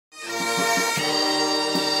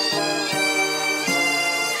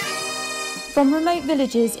From remote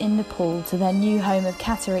villages in Nepal to their new home of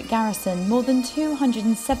Katarik Garrison, more than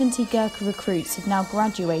 270 Gurkha recruits have now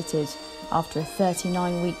graduated after a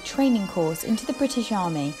 39-week training course into the British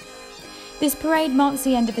Army. This parade marks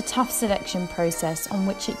the end of a tough selection process on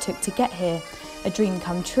which it took to get here, a dream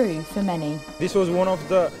come true for many. This was one of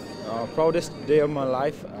the proudest days of my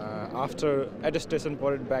life after attestation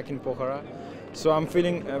parade back in Pokhara. So I'm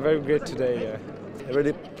feeling very great today.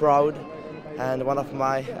 Really proud and one of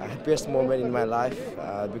my happiest moments in my life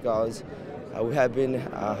because we have been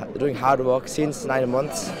doing hard work since 9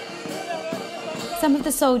 months. Some of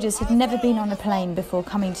the soldiers had never been on a plane before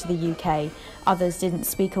coming to the UK. Others didn't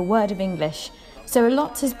speak a word of English. So a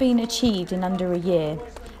lot has been achieved in under a year.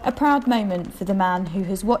 A proud moment for the man who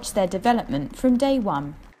has watched their development from day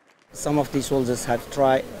one. Some of these soldiers have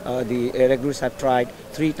tried, the recruits have tried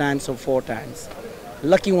 3 times or 4 times.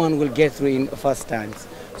 Lucky one will get through in the first times.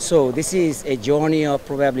 So this is a journey of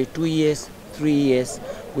probably 2 years, 3 years,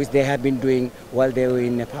 which they have been doing while they were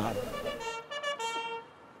in Nepal.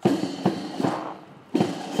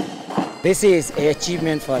 This is an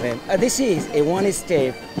achievement for them. This is a one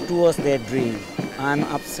step towards their dream. I'm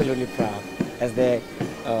absolutely proud. As the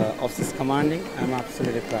officers commanding, I'm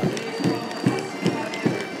absolutely proud.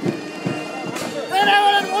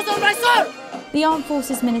 The Armed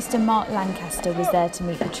Forces Minister Mark Lancaster was there to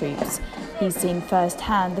meet the troops. He's seen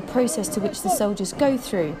firsthand the process to which the soldiers go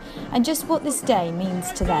through and just what this day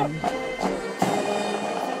means to them.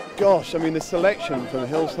 Gosh, I mean, the selection from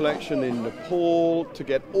hill selection in Nepal to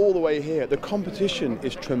get all the way here, the competition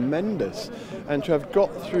is tremendous, and to have got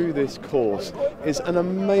through this course is an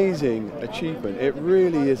amazing achievement. It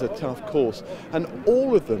really is a tough course, and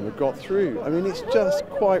all of them have got through. I mean, it's just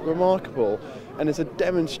quite remarkable, and it's a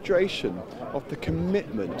demonstration of the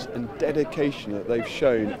commitment and dedication that they've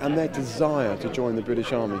shown and their desire to join the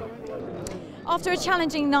British Army. After a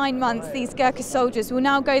challenging 9 months, these Gurkha soldiers will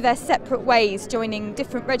now go their separate ways, joining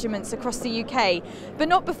different regiments across the UK, but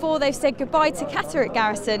not before they've said goodbye to Katarik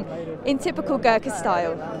Garrison in typical Gurkha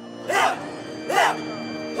style.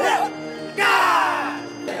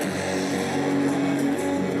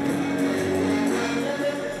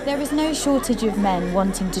 There is no shortage of men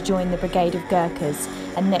wanting to join the Brigade of Gurkhas,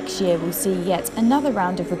 and next year we'll see yet another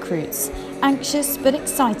round of recruits, anxious but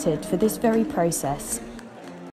excited for this very process.